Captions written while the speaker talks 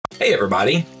Hey,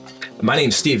 everybody. My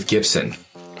name's Steve Gibson.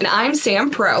 And I'm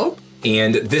Sam Pro.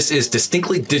 And this is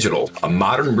Distinctly Digital, a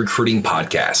modern recruiting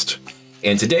podcast.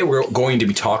 And today we're going to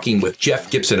be talking with Jeff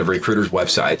Gibson of Recruiters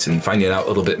Websites and finding out a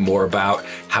little bit more about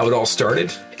how it all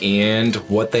started and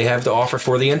what they have to offer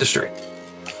for the industry.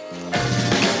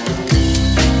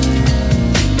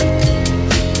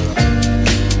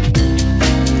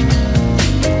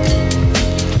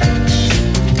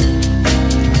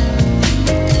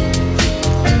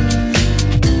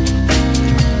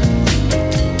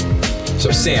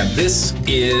 Sam, this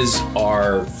is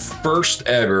our first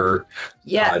ever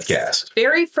podcast.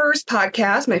 Very first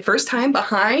podcast, my first time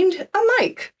behind a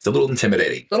mic. It's a little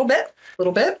intimidating. Little bit.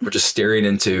 We're just staring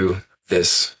into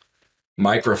this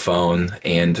microphone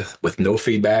and with no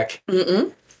feedback.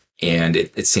 And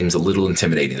it seems a little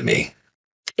intimidating to me.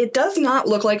 It does not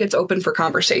look like it's open for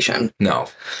conversation. No,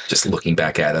 just looking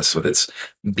back at us with its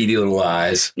beady little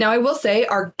eyes. Now, I will say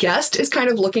our guest is kind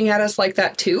of looking at us like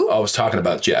that, too. I was talking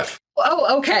about Jeff.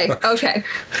 Oh, okay.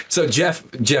 So Jeff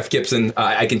Gibson,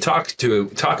 I can talk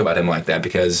about him like that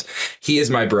because he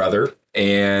is my brother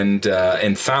and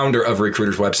founder of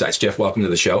Recruiters Websites. Jeff, welcome to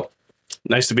the show.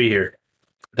 Nice to be here.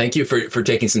 Thank you for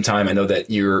taking some time. I know that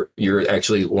you're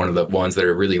actually one of the ones that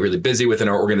are really, really busy within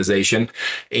our organization.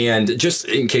 And just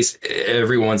in case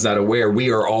everyone's not aware, we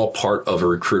are all part of a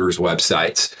Recruiter's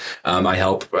Websites. I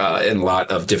help in a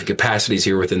lot of different capacities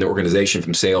here within the organization,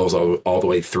 from sales all the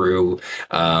way through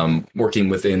working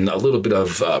within a little bit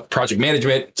of project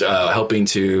management, helping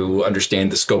to understand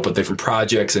the scope of different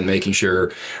projects and making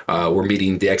sure we're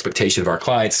meeting the expectation of our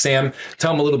clients. Sam,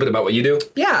 tell them a little bit about what you do.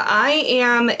 Yeah, I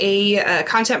am a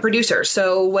content producer.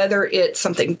 So whether it's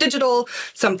something digital,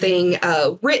 something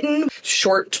written,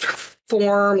 short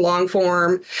form, long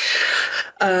form,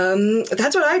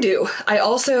 that's what I do. I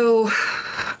also,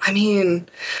 I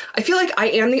feel like I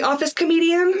am the office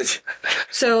comedian.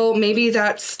 So maybe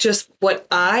that's just what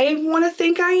I want to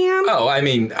think I am.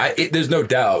 Oh, there's no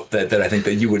doubt that I think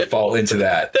that you would fall into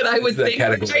that. That I would think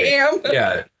category. I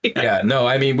am. Yeah. No,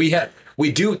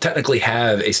 we do technically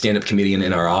have a stand-up comedian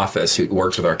in our office who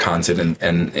works with our content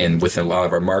and within a lot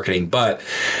of our marketing. But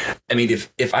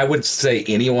if I would say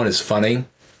anyone is funny,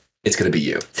 it's going to be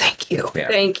you. Thank you. Yeah.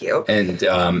 Thank you.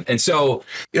 And so,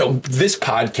 this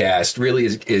podcast really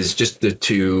is just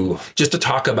to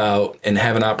talk about and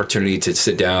have an opportunity to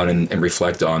sit down and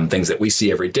reflect on things that we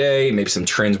see every day, maybe some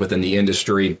trends within the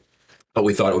industry. But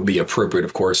we thought it would be appropriate,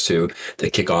 of course, to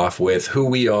kick off with who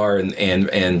we are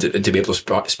and to be able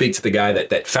to speak to the guy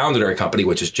that founded our company,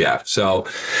 which is Jeff. So,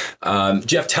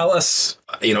 Jeff, tell us,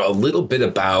 a little bit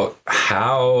about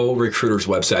how Recruiters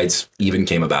Websites even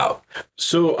came about.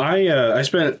 So I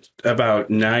spent about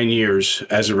 9 years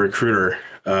as a recruiter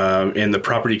in the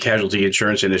property casualty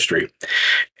insurance industry,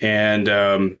 and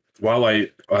while I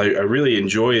really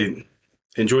enjoyed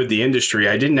the industry,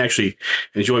 I didn't actually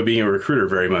enjoy being a recruiter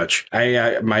very much.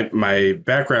 My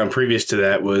background previous to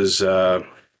that was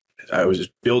I was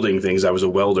building things. I was a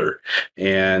welder.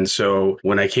 And so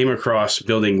when I came across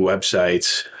building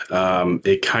websites,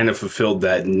 it kind of fulfilled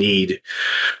that need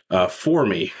for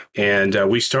me. And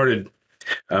we started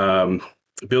building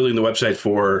the website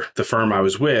for the firm I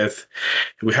was with.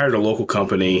 We hired a local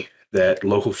company. That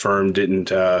local firm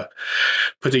didn't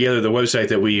put together the website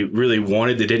that we really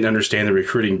wanted. They didn't understand the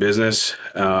recruiting business.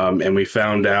 And we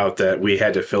found out that we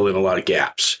had to fill in a lot of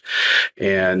gaps.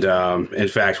 And in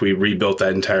fact, we rebuilt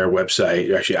that entire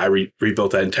website. Actually, I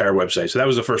rebuilt that entire website. So that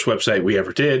was the first website we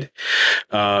ever did.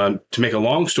 To make a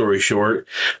long story short,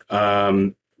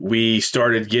 we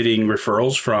started getting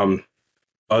referrals from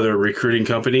other recruiting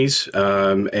companies,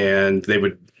 and they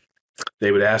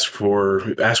would ask who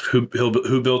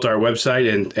built our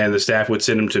website, and the staff would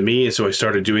send them to me. And so I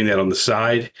started doing that on the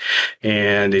side,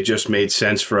 and it just made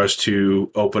sense for us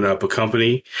to open up a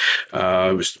company.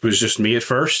 It was just me at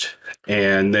first.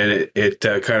 And then it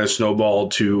kind of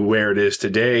snowballed to where it is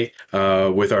today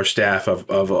with our staff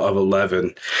of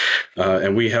 11.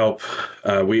 And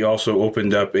we also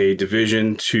opened up a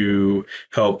division to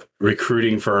help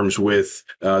recruiting firms with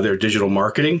their digital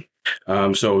marketing.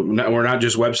 So we're not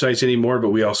just websites anymore, but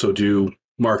we also do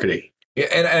marketing. Yeah,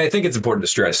 and I think it's important to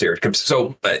stress here.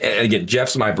 So, and again,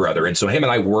 Jeff's my brother, and so him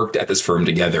and I worked at this firm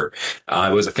together.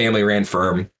 It was a family-ran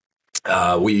firm.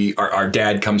 Our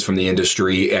dad comes from the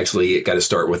industry. Actually, got to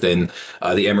start within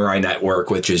the MRI network,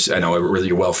 which is, I know, a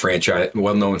really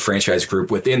well-known franchise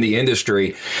group within the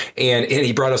industry. And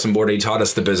he brought us on board. And he taught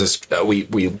us the business.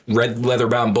 We read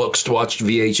leather-bound books, watched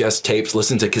VHS tapes,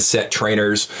 listened to cassette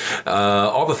trainers,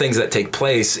 all the things that take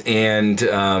place. And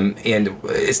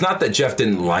it's not that Jeff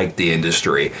didn't like the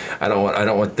industry. I don't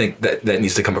want to think that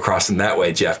needs to come across in that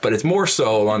way, Jeff. But it's more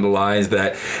so along the lines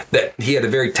that he had a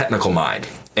very technical mind.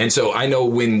 And so I know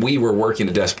when we were working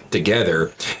a desk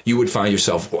together, you would find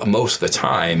yourself most of the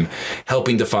time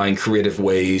helping to find creative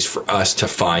ways for us to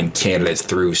find candidates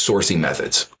through sourcing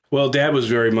methods. Well, Dad was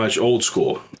very much old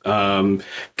school, kind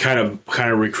of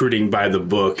recruiting by the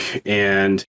book,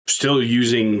 and still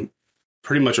using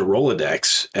pretty much a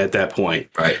Rolodex at that point.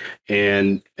 Right.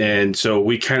 And so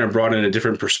we kind of brought in a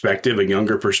different perspective, a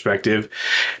younger perspective.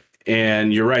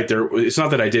 And you're right. It's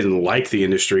not that I didn't like the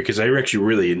industry, because I actually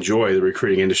really enjoy the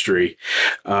recruiting industry.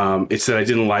 It's that I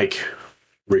didn't like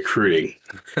recruiting.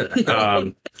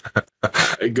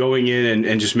 Going in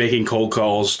and just making cold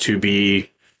calls to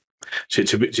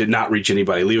not reach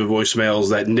anybody, leave voicemails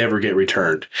that never get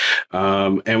returned,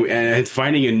 and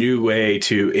finding a new way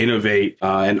to innovate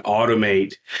and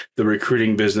automate the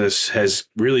recruiting business has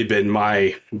really been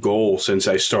my goal since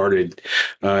I started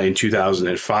in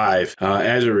 2005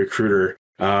 as a recruiter.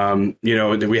 We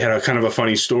had a kind of a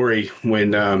funny story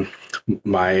when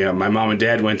my mom and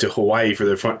dad went to Hawaii for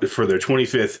their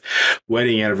 25th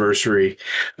wedding anniversary.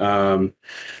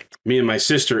 Me and my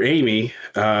sister, Amy,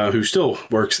 who still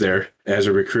works there as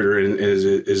a recruiter and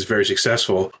is very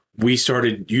successful, we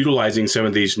started utilizing some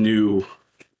of these new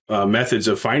methods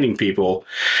of finding people,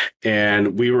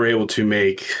 and we were able to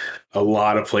make a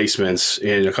lot of placements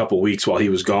in a couple of weeks while he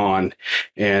was gone,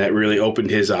 and it really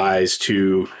opened his eyes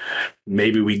to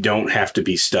maybe we don't have to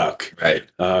be stuck right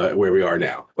where we are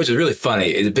now. Which is really funny,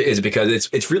 is because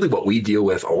it's really what we deal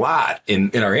with a lot in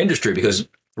our industry, because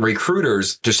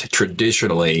recruiters just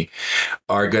traditionally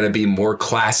are going to be more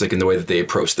classic in the way that they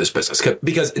approach this business,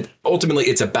 because ultimately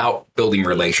it's about building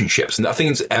relationships.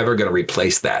 Nothing's ever going to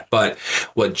replace that. But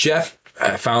what Jeff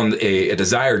found a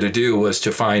desire to do was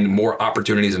to find more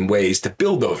opportunities and ways to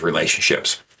build those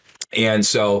relationships. And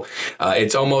so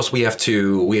it's almost we have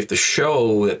to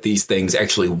show that these things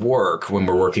actually work when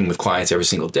we're working with clients every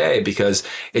single day, because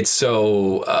it's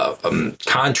so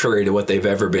contrary to what they've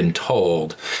ever been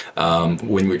told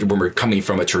when we're coming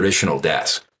from a traditional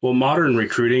desk. Well, modern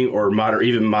recruiting or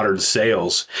even modern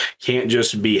sales can't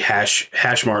just be hash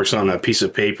marks on a piece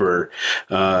of paper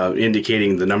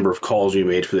indicating the number of calls you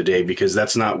made for the day, because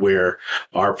that's not where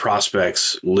our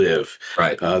prospects live.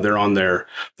 Right. They're on their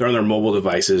mobile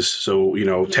devices, so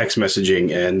text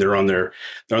messaging, and they're on their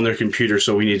computer,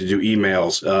 so we need to do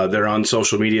emails. They're on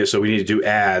social media, so we need to do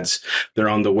ads. They're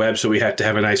on the web, so we have to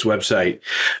have a nice website.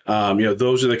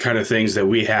 Those are the kind of things that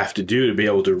we have to do to be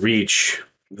able to reach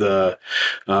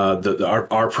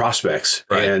our prospects,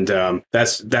 right. And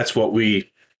that's what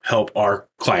we help our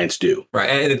clients do. Right.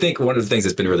 And I think one of the things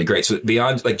that's been really great, so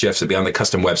beyond, like Jeff said, beyond the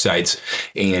custom websites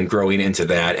and growing into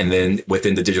that, and then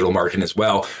within the digital marketing as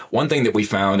well, one thing that we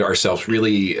found ourselves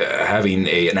really having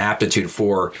an aptitude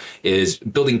for is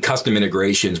building custom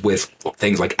integrations with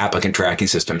things like applicant tracking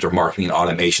systems or marketing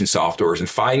automation softwares, and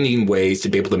finding ways to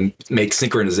be able to make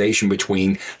synchronization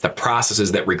between the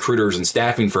processes that recruiters and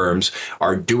staffing firms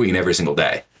are doing every single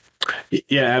day.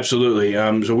 Yeah, absolutely.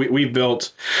 So we've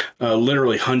built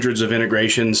literally hundreds of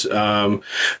integrations.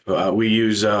 We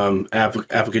use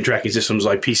applicant tracking systems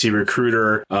like PC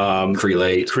Recruiter,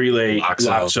 Crelate,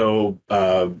 Loxo,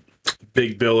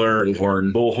 Big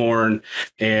Biller, Bullhorn,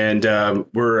 and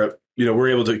we're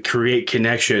able to create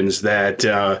connections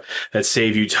that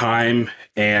save you time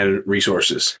and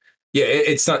resources. Yeah,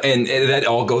 it's not, and that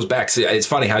all goes back. It's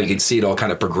funny how you can see it all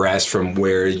kind of progress from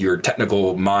where your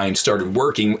technical mind started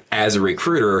working as a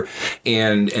recruiter,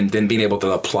 and then being able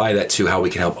to apply that to how we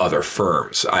can help other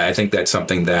firms. I think that's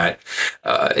something that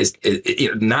is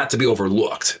not to be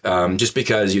overlooked. Just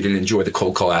because you didn't enjoy the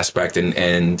cold call aspect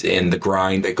and the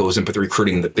grind that goes in with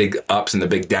recruiting, the big ups and the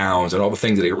big downs, and all the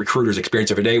things that recruiters experience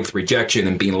every day with rejection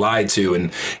and being lied to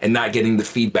and not getting the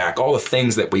feedback, all the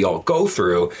things that we all go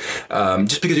through.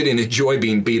 Just because you didn't enjoy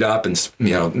being beat up and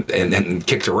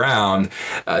kicked around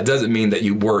doesn't mean that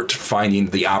you weren't finding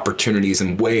the opportunities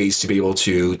and ways to be able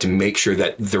to make sure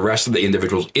that the rest of the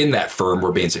individuals in that firm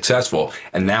were being successful.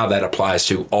 And now that applies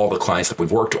to all the clients that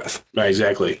we've worked with. Right,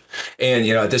 exactly. And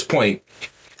at this point,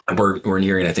 we're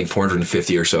nearing, I think,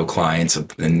 450 or so clients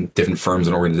in different firms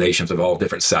and organizations of all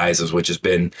different sizes, which it's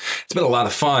been a lot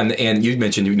of fun. And you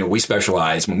mentioned, we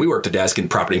specialize when we work the desk in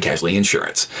property and casualty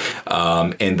insurance.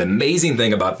 And the amazing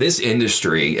thing about this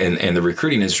industry and the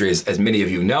recruiting industry, as many of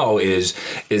you know, is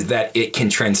that it can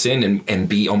transcend and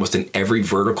be almost in every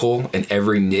vertical and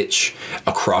every niche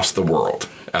across the world.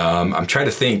 I'm trying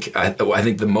to think. I think one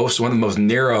of the most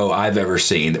narrow I've ever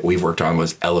seen that we've worked on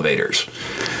was elevators.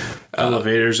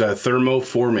 Elevators,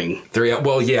 thermoforming.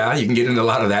 Well, yeah, you can get into a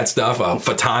lot of that stuff.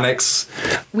 Photonics.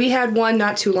 We had one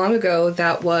not too long ago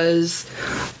that was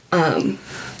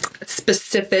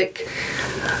specific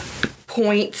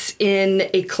points in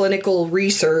a clinical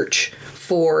research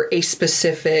for a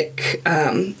specific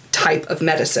type of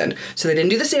medicine. So they didn't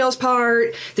do the sales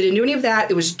part. They didn't do any of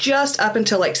that. It was just up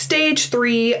until like stage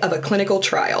 3 of a clinical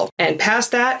trial. And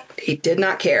past that, he did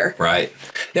not care. Right.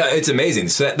 Yeah, it's amazing.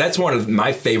 So that's one of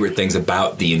my favorite things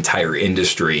about the entire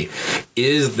industry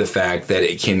is the fact that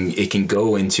it can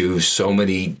go into so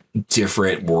many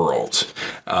different worlds.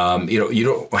 You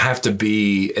don't have to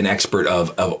be an expert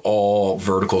of all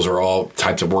verticals or all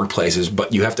types of workplaces,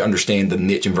 but you have to understand the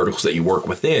niche and verticals that you work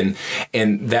within.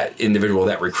 And that individual,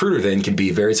 that recruiter then can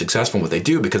be very successful in what they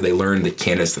do because they learn the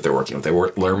candidates that they're working with. They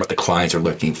learn what the clients are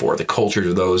looking for, the cultures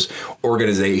of those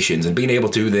organizations, and being able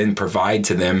to then provide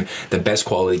to them the best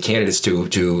quality candidates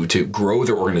to grow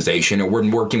their organization. And we're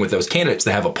working with those candidates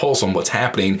to have a pulse on what's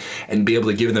happening and be able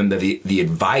to give them the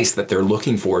advice that they're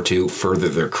looking for to further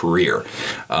their career.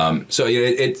 So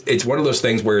it's one of those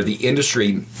things where the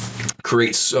industry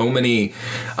creates so many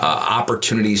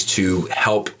opportunities to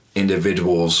help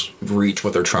individuals reach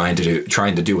what they're trying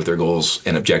to do with their goals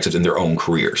and objectives in their own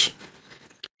careers.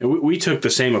 We took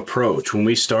the same approach when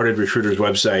we started recruiters'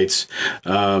 websites.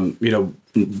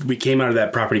 We came out of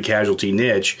that property casualty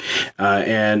niche,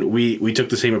 and we took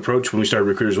the same approach when we started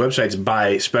recruiters' websites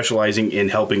by specializing in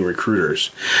helping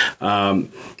recruiters. A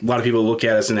lot of people look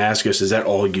at us and ask us, "Is that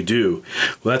all you do?"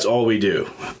 Well, that's all we do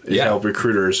is help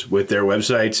recruiters with their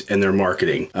websites and their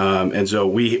marketing. And so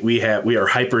we are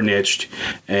hyper niched,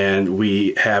 and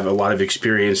we have a lot of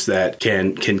experience that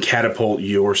can catapult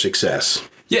your success.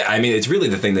 Yeah, I mean, it's really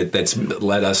the thing that's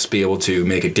let us be able to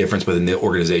make a difference within the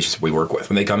organizations we work with.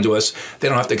 When they come to us, they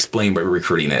don't have to explain what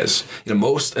recruiting is. But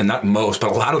a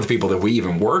lot of the people that we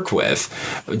even work with,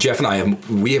 Jeff and I,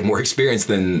 we have more experience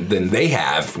than they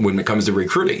have when it comes to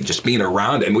recruiting, just being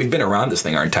around it. And we've been around this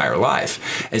thing our entire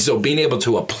life. And so being able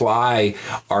to apply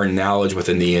our knowledge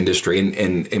within the industry,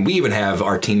 and we even have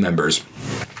our team members,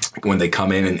 when they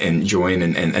come in and join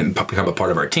and become a part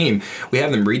of our team, we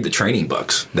have them read the training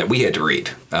books that we had to read.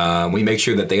 We make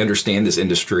sure that they understand this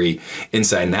industry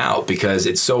inside and out because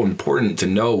it's so important to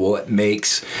know what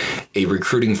makes a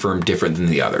recruiting firm different than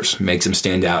the others, makes them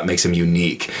stand out, makes them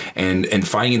unique, and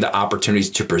finding the opportunities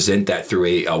to present that through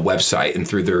a website and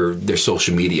through their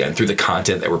social media and through the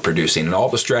content that we're producing and all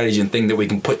the strategy and thing that we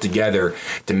can put together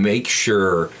to make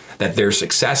sure that they're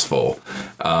successful.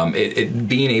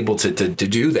 Being able to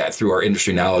do that through our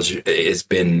industry knowledge has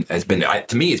been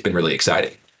to me, it's been really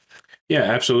exciting. Yeah,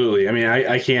 absolutely. I mean,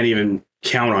 I can't even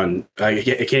count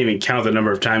the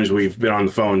number of times we've been on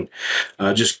the phone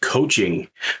just coaching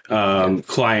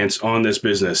clients on this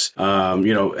business,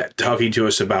 talking to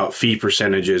us about fee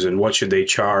percentages and what should they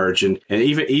charge, and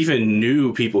even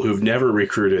new people who've never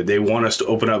recruited, they want to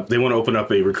open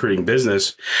up a recruiting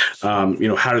business. How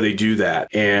do they do that?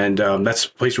 And that's a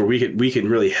place where we can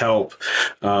really help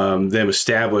them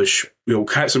establish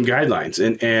some guidelines.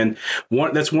 And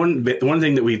that's one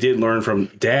thing that we did learn from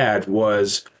Dad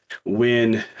was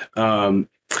when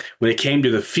it came to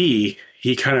the fee,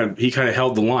 he kind of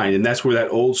held the line, and that's where that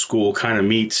old school kind of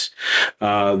meets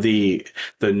the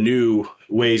new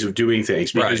ways of doing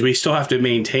things, because we still have to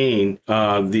maintain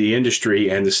the industry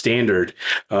and the standard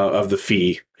of the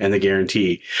fee and the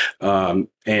guarantee, and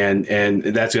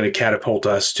that's going to catapult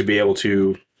us to be able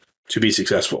to be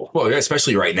successful. Well,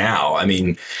 especially right now. I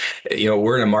mean,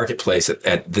 we're in a marketplace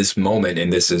at this moment,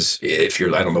 and this is, I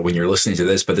don't know when you're listening to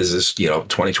this, but this is,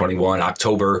 2021,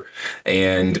 October,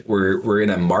 and we're in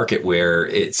a market where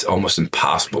it's almost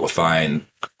impossible to find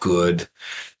good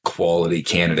quality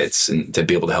candidates and to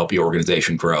be able to help your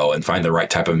organization grow and find the right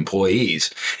type of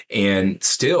employees. And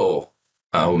still,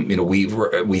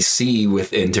 we see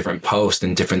within different posts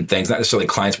and different things, not necessarily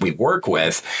clients we work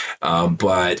with,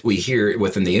 but we hear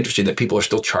within the industry that people are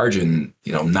still charging,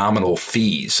 nominal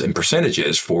fees and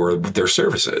percentages for their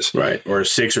services. Right. Or a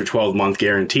 6 or 12 month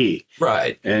guarantee.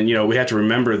 Right. And, we have to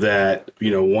remember that,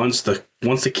 once the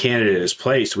once the candidate is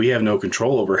placed, we have no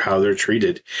control over how they're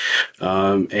treated.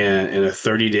 And a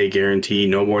 30-day guarantee,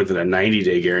 no more than a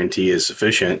 90-day guarantee is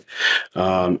sufficient.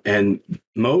 And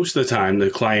most of the time,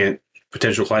 the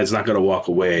potential client's not going to walk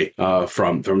away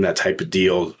from that type of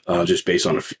deal just based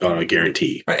on a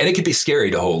guarantee. Right. And it can be scary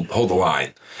to hold the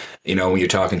line. You know, when you're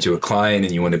talking to a client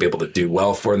and you want to be able to do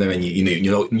well for them, and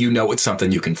you know it's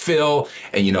something you can fill,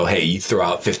 and hey, you throw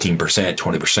out 15%,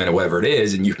 20% or whatever it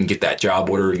is, and you can get that job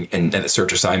order and a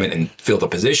search assignment and fill the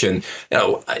position.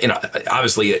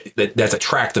 Obviously that's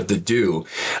attractive to do.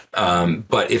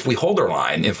 But if we hold our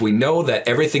line, if we know that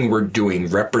everything we're doing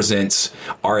represents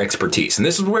our expertise, and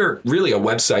this is where really a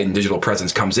website and digital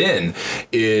presence comes in,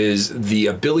 is the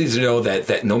ability to know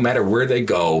that no matter where they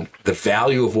go, the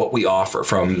value of what we offer,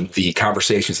 from the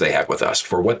conversations they have with us,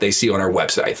 for what they see on our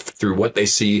website, through what they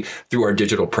see through our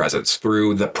digital presence,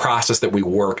 through the process that we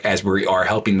work as we are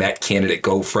helping that candidate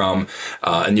go from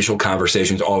initial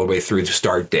conversations all the way through to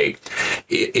start date.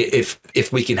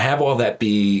 If we can have all that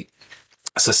be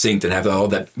succinct and have all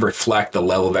that reflect the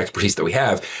level of expertise that we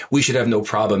have, we should have no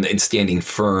problem in standing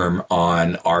firm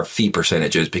on our fee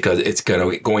percentages, because it's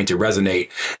going to resonate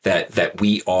that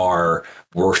we are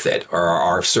worth it, or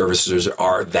our services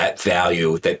are that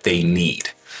value that they need.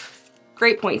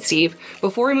 Great point, Steve.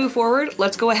 Before we move forward,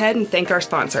 let's go ahead and thank our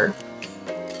sponsor.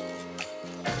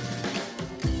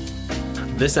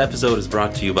 This episode is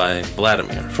brought to you by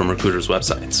Vladimir from Recruiters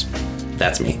Websites.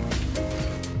 That's me.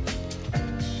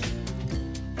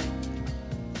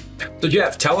 So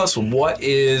Jeff, tell us what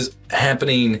is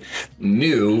happening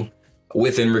new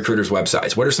within Recruiters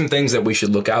Websites. What are some things that we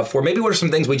should look out for? Maybe what are some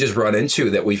things we just run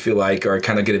into that we feel like are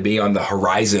kind of going to be on the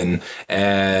horizon,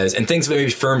 and things that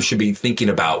maybe firms should be thinking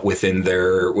about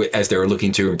as they're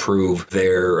looking to improve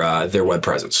their web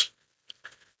presence?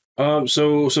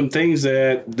 So some things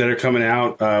that are coming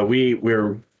out,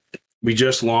 we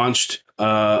just launched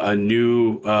a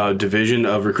new division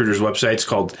of Recruiters Websites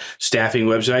called Staffing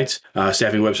Websites,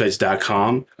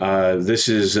 staffingwebsites.com. This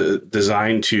is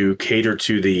designed to cater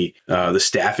to the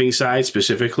staffing side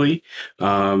specifically,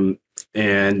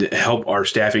 and help our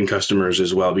staffing customers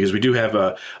as well, because we do have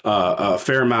a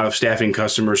fair amount of staffing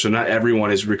customers, so not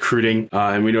everyone is recruiting,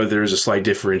 and we know there is a slight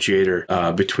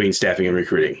differentiator between staffing and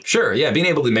recruiting. Sure, yeah, being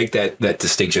able to make that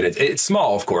distinction. It's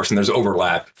small, of course, and there's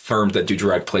overlap. Firms that do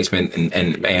direct placement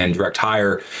and direct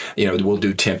hire, will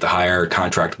do temp to hire,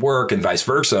 contract work, and vice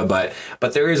versa.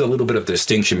 But there is a little bit of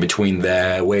distinction between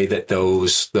the way that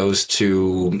those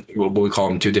two, what we call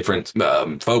them, two different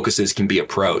focuses can be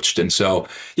approached. And so,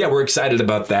 yeah, we're excited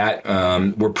about that.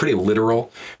 We're pretty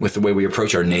literal with the way we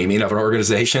approach our naming of our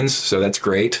organizations, so that's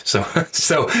great. So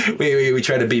we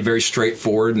try to be very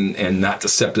straightforward and not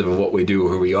deceptive of what we do or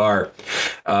who we are.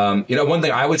 One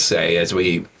thing I would say as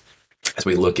we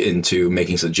look into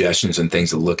making suggestions and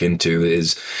things to look into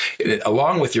is,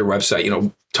 along with your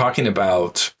website, talking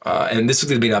about, and this is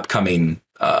going to be an upcoming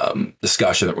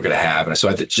discussion that we're going to have. And so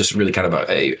it's just really kind of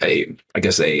a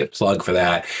plug for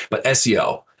that, but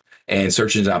SEO and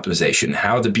search engine optimization,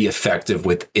 how to be effective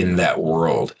within that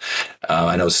world.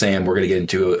 I know, Sam, we're going to get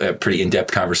into a pretty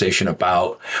in-depth conversation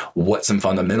about what some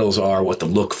fundamentals are, what to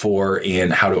look for,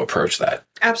 and how to approach that.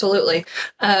 Absolutely.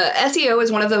 SEO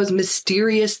is one of those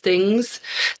mysterious things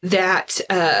that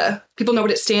people know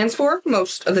what it stands for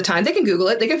most of the time. They can Google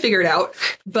it, they can figure it out.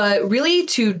 But really,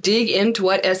 to dig into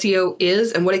what SEO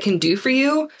is and what it can do for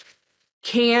you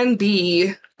can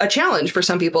be a challenge for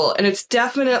some people. And it's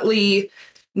definitely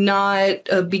not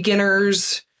a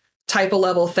beginner's type of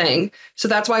level thing. So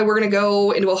that's why we're going to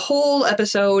go into a whole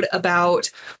episode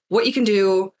about what you can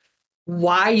do,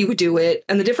 why you would do it,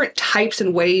 and the different types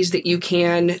and ways that you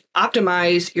can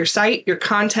optimize your site, your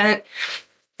content,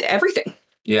 everything.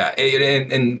 Yeah,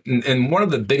 and one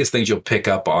of the biggest things you'll pick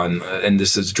up on, and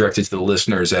this is directed to the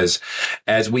listeners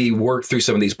as we work through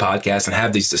some of these podcasts and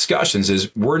have these discussions,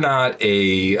 is we're not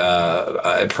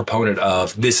a proponent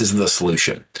of this is the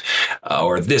solution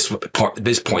or this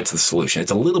point's the solution.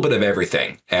 It's a little bit of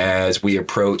everything as we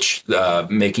approach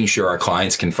making sure our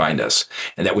clients can find us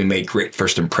and that we make great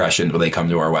first impressions when they come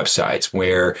to our websites,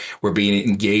 where we're being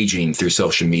engaging through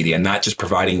social media, not just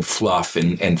providing fluff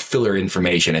and filler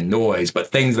information and noise,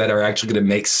 but things that are actually going to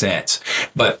make sense.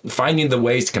 But finding the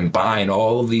ways to combine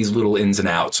all of these little ins and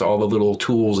outs, all the little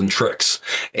tools and tricks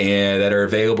that are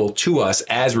available to us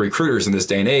as recruiters in this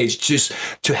day and age, just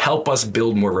to help us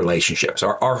build more relationships.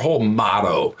 Our whole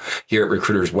motto here at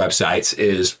Recruiters Websites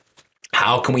is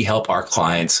How can we help our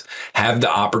clients have the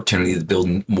opportunity to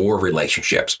build more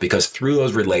relationships? Because through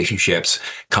those relationships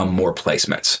come more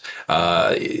placements.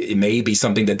 It may be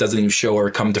something that doesn't even show or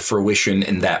come to fruition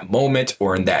in that moment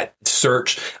or in that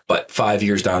search, but 5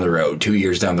 years down the road, 2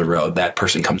 years down the road, that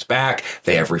person comes back.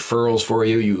 They have referrals for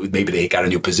you. Maybe they got a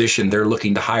new position. They're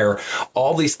looking to hire.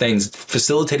 All these things,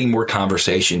 facilitating more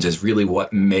conversations is really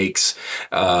what makes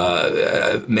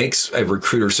a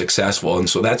recruiter successful. And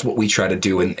so that's what we try to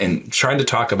do. And trying to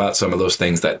talk about some of those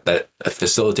things that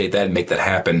facilitate that and make that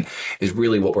happen is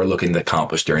really what we're looking to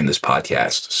accomplish during this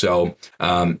podcast. So,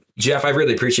 Jeff, I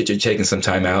really appreciate you taking some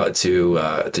time out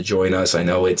to join us. I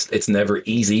know it's never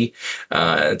easy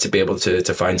to be able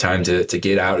to find time to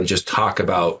get out and just talk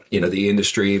about, the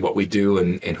industry, what we do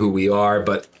and who we are.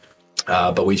 But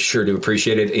we sure do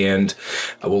appreciate it, and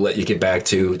we'll let you get back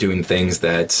to doing things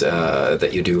that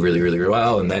you do really, really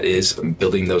well, and that is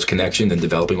building those connections and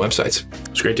developing websites.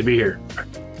 It's great to be here.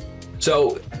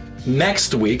 So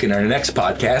next week in our next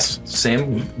podcast,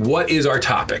 Sam, what is our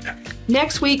topic?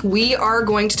 Next week, we are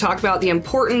going to talk about the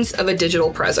importance of a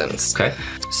digital presence. Okay.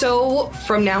 So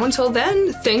from now until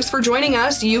then, thanks for joining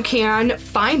us. You can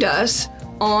find us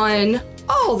on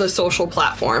all the social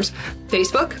platforms: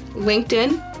 Facebook,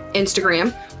 LinkedIn,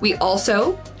 Instagram. We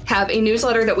also have a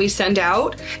newsletter that we send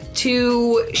out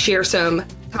to share some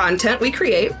content we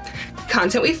create,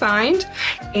 content we find,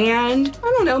 and I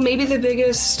don't know, maybe the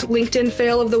biggest LinkedIn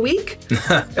fail of the week.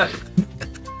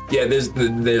 Yeah,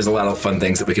 there's a lot of fun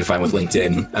things that we can find with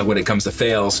LinkedIn when it comes to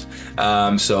fails.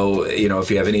 So,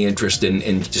 if you have any interest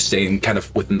in just staying kind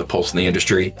of within the pulse in the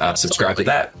industry, subscribe to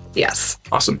that. Yes.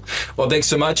 Awesome. Well, thanks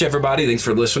so much, everybody. Thanks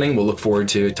for listening. We'll look forward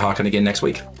to talking again next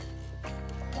week.